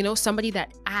 like, you know, somebody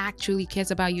that actually cares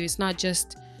about you. It's not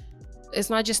just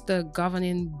the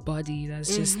governing body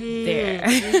that's just there,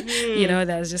 you know,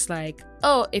 that's just like,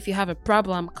 oh, if you have a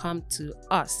problem, come to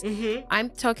us. I'm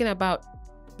talking about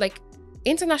like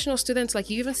international students.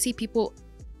 Like you even see people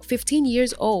 15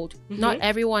 years old. Not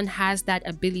everyone has that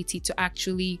ability to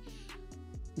actually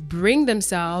bring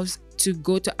themselves to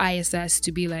go to ISS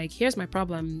to be like, here's my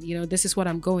problem, you know, this is what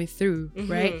I'm going through,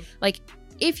 right? Like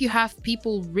if you have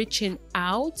people reaching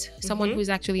out, someone who's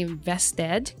actually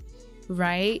invested,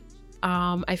 right?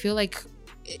 I feel like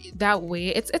that way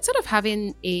it's sort of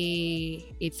having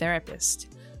a therapist,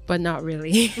 but not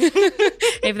really,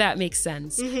 if that makes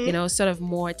sense. You know, sort of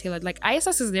more tailored. Like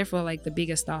ISS is there for like the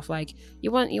bigger stuff. Like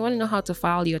you want to know how to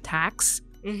file your tax,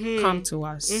 come to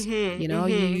us. You know,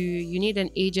 you need an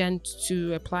agent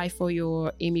to apply for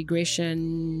your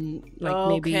immigration, like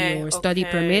maybe your study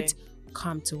permit,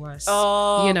 come to us.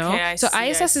 You know,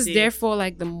 ISS is there for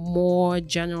like the more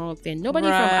general thing. Nobody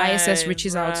from ISS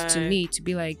reaches out to me to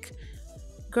be like,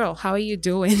 girl, how are you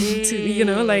doing? To, you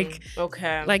know, like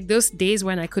like those days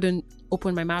when I couldn't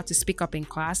open my mouth to speak up in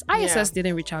class, ISS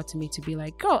didn't reach out to me to be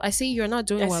like, girl, I see you're not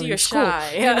doing well in school.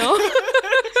 Shy. You know,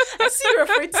 I see you're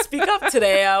afraid to speak up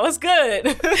today. What's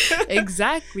good?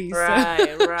 Exactly.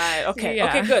 Right.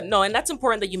 Okay, good. No, and that's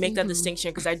important that you make that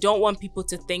distinction, because I don't want people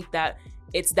to think that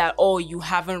it's that, oh, you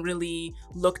haven't really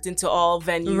looked into all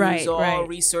venues or all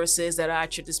resources that are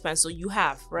at your disposal. You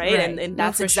have, right? And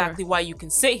that's exactly why you can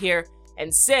sit here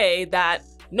and say that,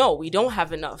 no, we don't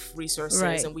have enough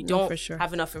resources and we don't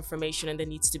have enough information, and there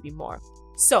needs to be more.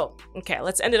 So, okay,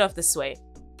 let's end it off this way.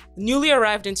 Newly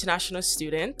arrived international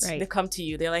students, they come to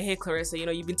you. They're like, hey, Clarissa, you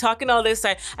know, you've been talking all this.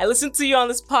 I listened to you on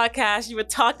this podcast. You were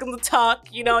talking the talk.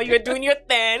 You know, you were doing your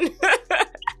thing.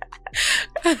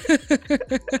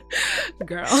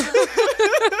 Girl.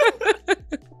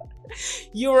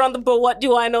 You were on the But What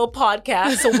Do I Know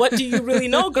podcast. So what do you really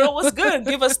know, girl? What's good?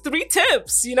 Give us 3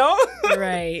 tips, you know?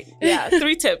 Right. Yeah,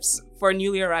 3 tips for a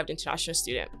newly arrived international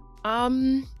student.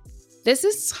 This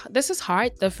is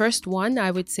hard. The first one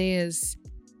I would say is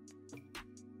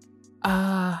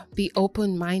be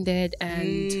open-minded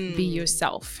and be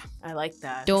yourself. I like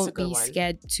that. Don't be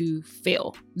scared to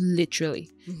fail,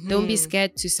 literally. Don't be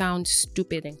scared to sound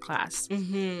stupid in class.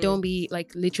 Don't be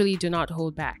like, literally do not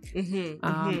hold back.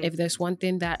 If there's one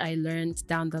thing that I learned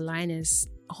down the line is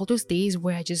all those days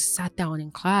where I just sat down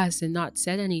in class and not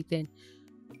said anything.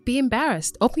 Be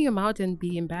embarrassed. Open your mouth and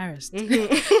be embarrassed.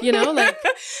 You know, like,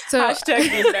 so hashtag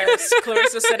be embarrassed.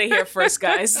 Clarissa said it here first,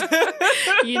 guys.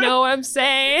 You know what I'm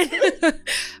saying?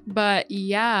 But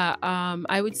yeah,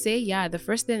 I would say, the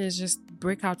first thing is just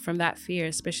break out from that fear,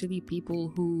 especially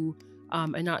people who are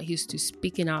not used to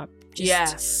speaking up.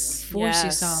 Just force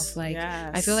yourself. Like,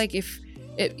 I feel like if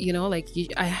it, you know, like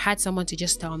I had someone to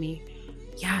just tell me,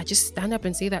 just stand up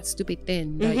and say that stupid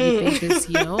thing that you think is,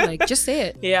 you know, like, just say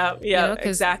it. You know,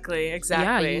 exactly.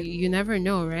 Yeah, you never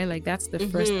know, right? Like, that's the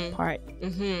first part.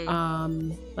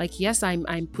 Like, yes,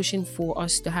 I'm pushing for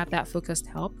us to have that focused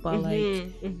help, but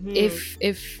like,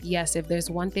 if there's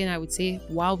one thing I would say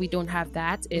while we don't have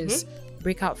that is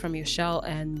break out from your shell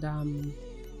and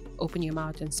open your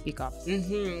mouth and speak up.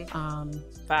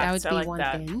 That would be one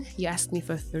thing. You asked me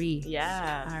for 3.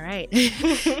 Yeah. All right.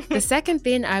 The second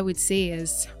thing I would say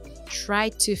is try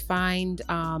to find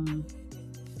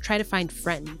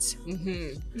friends.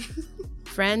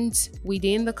 Friends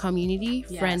within the community,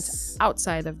 friends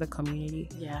outside of the community.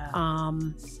 Yeah.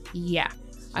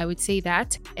 I would say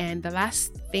that. And the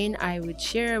last thing I would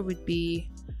share would be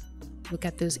look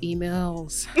at those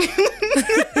emails.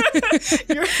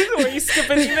 Were you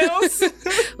skipping emails?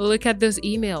 Look at those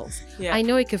emails. Yeah. I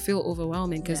know it could feel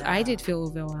overwhelming because I did feel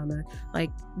overwhelming. Like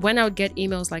when I would get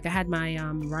emails, like I had my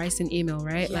Ryerson email,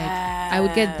 right? Yes. Like I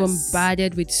would get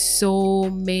bombarded with so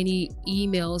many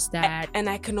emails that... And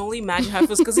I can only imagine how it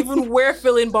feels because even we're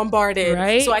feeling bombarded.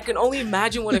 Right? So I can only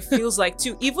imagine what it feels like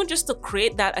too. Even just to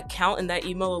create that account and that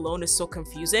email alone is so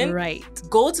confusing. Right.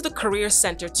 Go to the career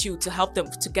center too to help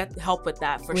them, to get help with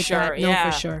that for sure.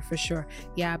 No, for sure.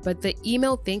 Yeah, but the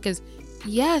email thing is,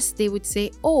 yes, they would say,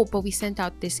 oh, but we sent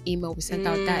out this email, we sent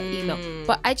out that email.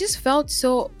 But I just felt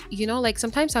so, like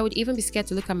sometimes I would even be scared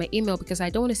to look at my email because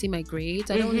I don't want to see my grades.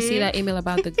 I don't want to see that email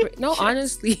about the grade. No,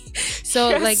 honestly.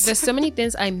 So like there's so many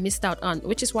things I missed out on,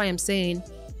 which is why I'm saying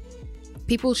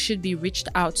people should be reached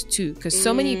out to, because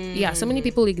so many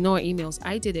people ignore emails.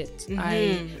 I did it.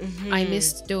 I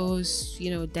missed those,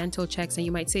 dental checks, and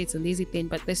you might say it's a lazy thing,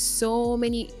 but there's so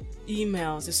many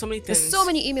emails, there's so many things, there's so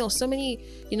many emails, so many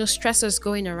stressors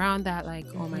going around that like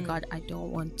oh my god, I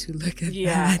don't want to look at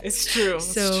that. It's true.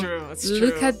 It's true.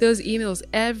 Look at those emails,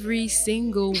 every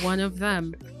single one of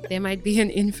them. There might be an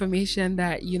information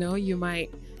that you might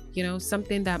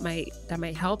something that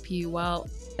might help you. Well,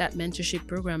 that mentorship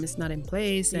program is not in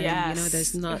place, and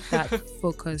there's not that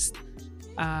focused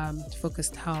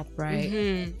help,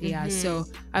 right? So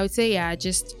I would say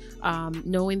just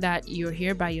knowing that you're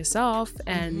here by yourself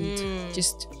and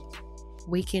just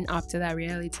waking up to that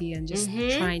reality and just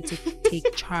trying to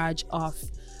take charge of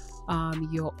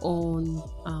your own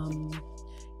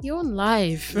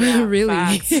life.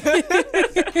 Really.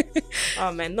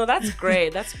 Oh man, no, that's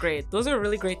great. Those are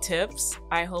really great tips.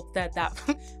 I hope that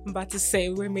I'm about to say,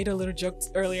 we made a little joke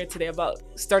earlier today about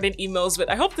starting emails, but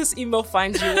I hope this email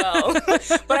finds you well.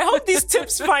 But I hope these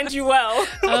tips find you well.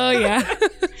 Oh yeah.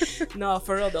 No,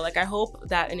 for real though, like I hope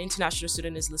that an international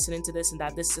student is listening to this and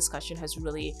that this discussion has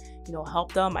really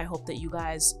helped them. I hope that you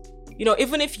guys,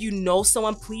 even if you know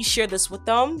someone, please share this with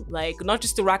them. Like, not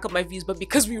just to rack up my views, but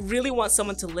because we really want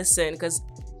someone to listen. Because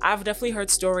I've definitely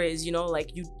heard stories,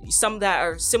 like some that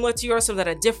are similar to yours, some that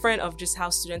are different, of just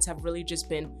how students have really just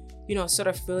been, sort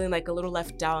of feeling like a little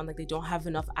left down, like they don't have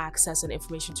enough access and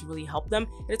information to really help them.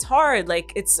 And it's hard.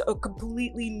 Like, it's a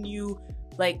completely new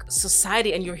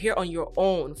society, and you're here on your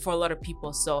own for a lot of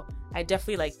people. So I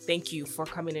definitely thank you for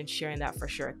coming and sharing that for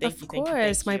sure. Thank you. Of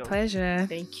course, my pleasure.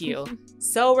 Thank you.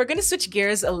 So we're gonna switch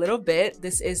gears a little bit.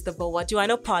 This is the But What Do I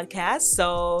Know podcast.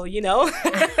 So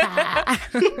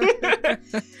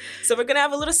so we're gonna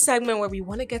have a little segment where we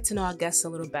want to get to know our guests a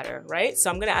little better, right?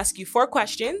 So I'm gonna ask you 4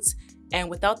 questions, and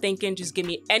without thinking, just give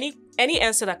me any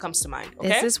answer that comes to mind. Okay?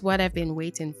 This is what I've been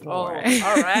waiting for. Oh,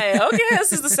 all right. Okay,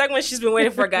 this is the segment she's been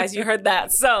waiting for, guys. You heard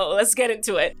that. So let's get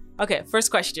into it. Okay,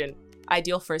 first question.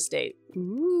 Ideal first date.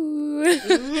 Ooh.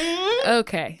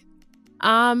 Okay.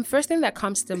 First thing that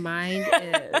comes to mind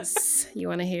is, you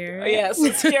want to hear it? Yes,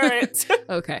 let's hear it.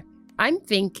 Okay. I'm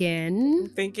thinking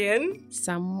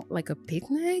some a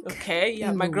picnic. Okay,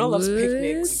 yeah, my girl loves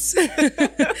picnics. With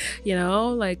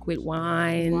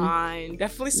wine.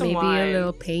 Definitely some maybe wine. Maybe a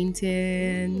little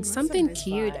painting. Something nice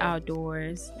cute vibe.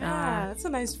 Outdoors. Yeah, that's a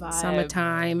nice vibe.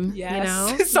 Summertime,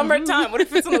 yes. Summertime. What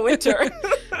if it's in the winter?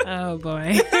 Oh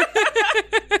boy.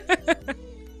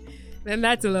 Then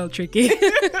that's a little tricky.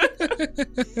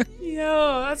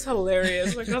 Yo, that's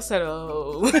hilarious. My girl said,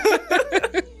 oh.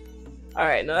 All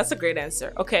right, no, that's a great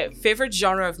answer. Okay, favorite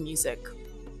genre of music?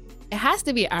 It has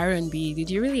to be R&B. Did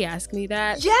you really ask me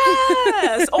that?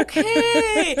 Yes.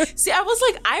 Okay. See,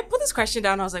 I put this question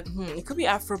down. I was like, it could be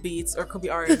Afrobeats or it could be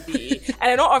R&B.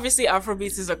 And I know obviously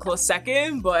Afrobeats is a close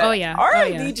second, but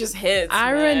R&B just hits.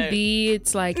 R&B,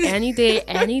 it's like any day,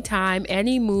 anytime,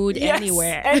 any mood,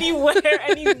 anywhere. Anywhere,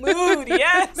 any mood.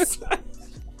 Yes.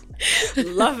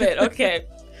 Love it. Okay.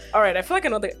 All right, I feel like I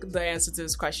know the answer to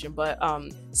this question, but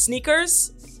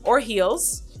sneakers or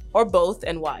heels or both,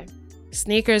 and why?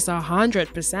 Sneakers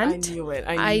 100%. I knew it.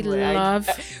 I love.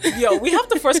 Yo, we have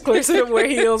to first clear to wear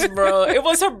heels, bro. It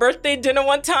was her birthday dinner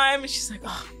one time, and she's like,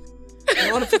 "Oh,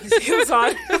 I want to put these heels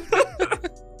on."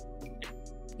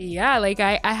 Yeah,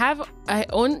 I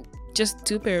own just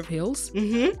 2 pair of heels,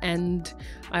 Mm-hmm. and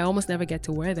I almost never get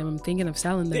to wear them. I'm thinking of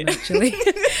selling them actually.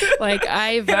 Like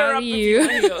I Hit her up with your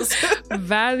heels.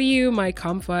 value my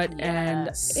comfort, and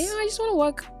Yes. I just want to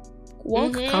walk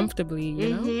Mhm. comfortably, you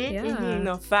know? Mhm, Yeah. mhm,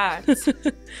 no, facts.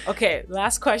 Okay,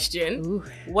 last question. Ooh.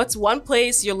 What's one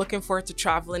place you're looking forward to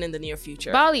traveling in the near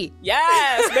future? Bali.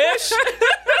 Yes, bitch.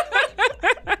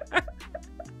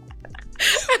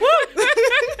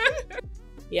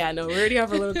 Yeah, no, we already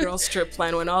have a little girls trip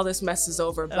plan when all this mess is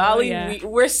over. Bali, yeah.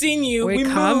 we're seeing you. We're We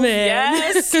coming. move.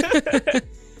 Yes.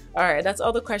 All right, that's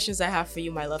all the questions I have for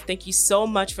you, my love. Thank you so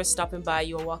much for stopping by.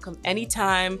 You are welcome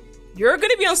anytime. You're going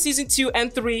to be on season 2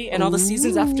 and 3 and all the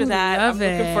seasons after that. I'm love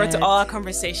looking forward to it. all our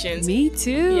conversations. Me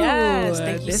too. Yes,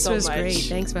 thank you this so was much. great.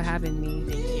 Thanks for having me.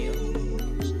 Thank you.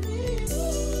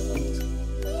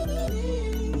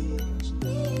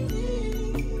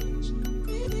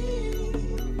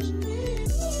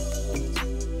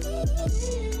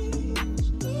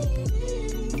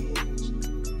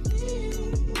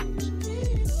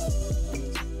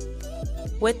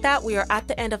 With that, we are at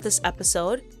the end of this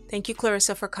episode. Thank you,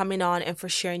 Clarissa, for coming on and for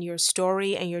sharing your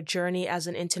story and your journey as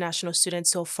an international student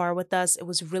so far with us. It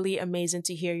was really amazing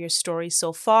to hear your story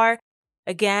so far.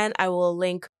 Again, I will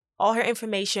link all her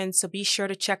information, so be sure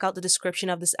to check out the description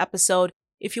of this episode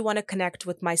if you want to connect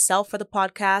with myself for the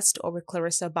podcast or with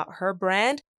Clarissa about her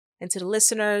brand. And to the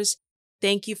listeners,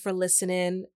 thank you for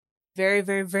listening. Very,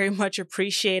 very, very much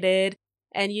appreciated.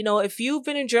 And, you know, if you've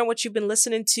been enjoying what you've been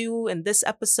listening to in this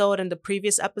episode and the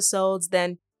previous episodes,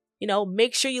 then, you know,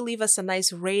 make sure you leave us a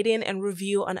nice rating and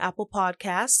review on Apple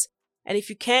Podcasts. And if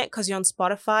you can't because you're on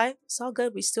Spotify, it's all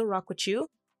good. We still rock with you.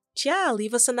 But yeah,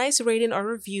 leave us a nice rating or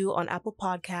review on Apple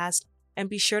Podcasts. And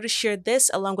be sure to share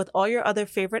this along with all your other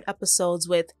favorite episodes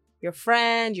with your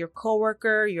friend, your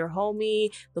coworker, your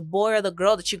homie, the boy or the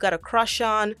girl that you got a crush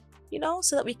on, you know,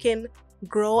 so that we can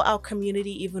grow our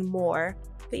community even more.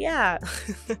 But yeah,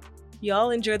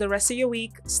 y'all enjoy the rest of your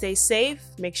week. Stay safe.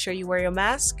 Make sure you wear your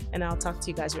mask. And I'll talk to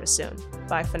you guys real soon.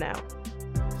 Bye for now.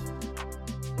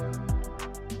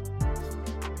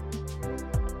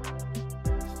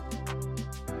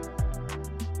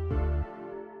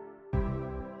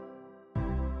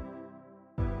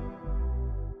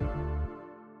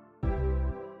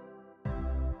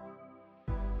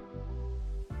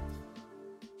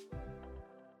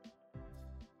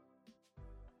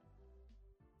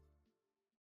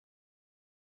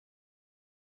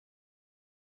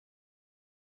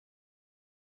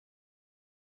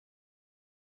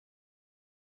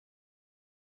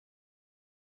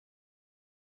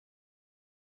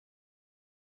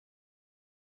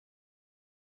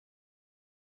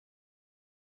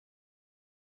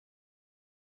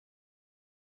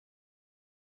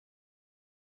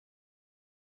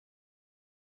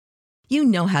 You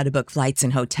know how to book flights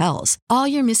and hotels. All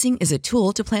you're missing is a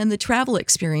tool to plan the travel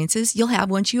experiences you'll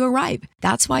have once you arrive.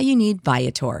 That's why you need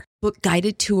Viator. Book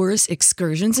guided tours,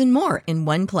 excursions, and more in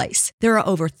one place. There are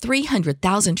over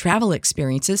 300,000 travel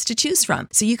experiences to choose from,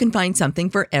 so you can find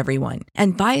something for everyone.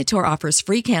 And Viator offers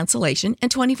free cancellation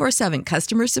and 24/7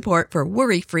 customer support for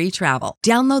worry-free travel.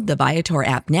 Download the Viator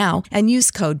app now and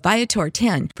use code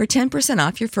Viator10 for 10%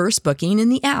 off your first booking in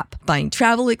the app. Find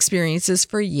travel experiences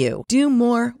for you. Do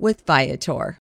more with Viator.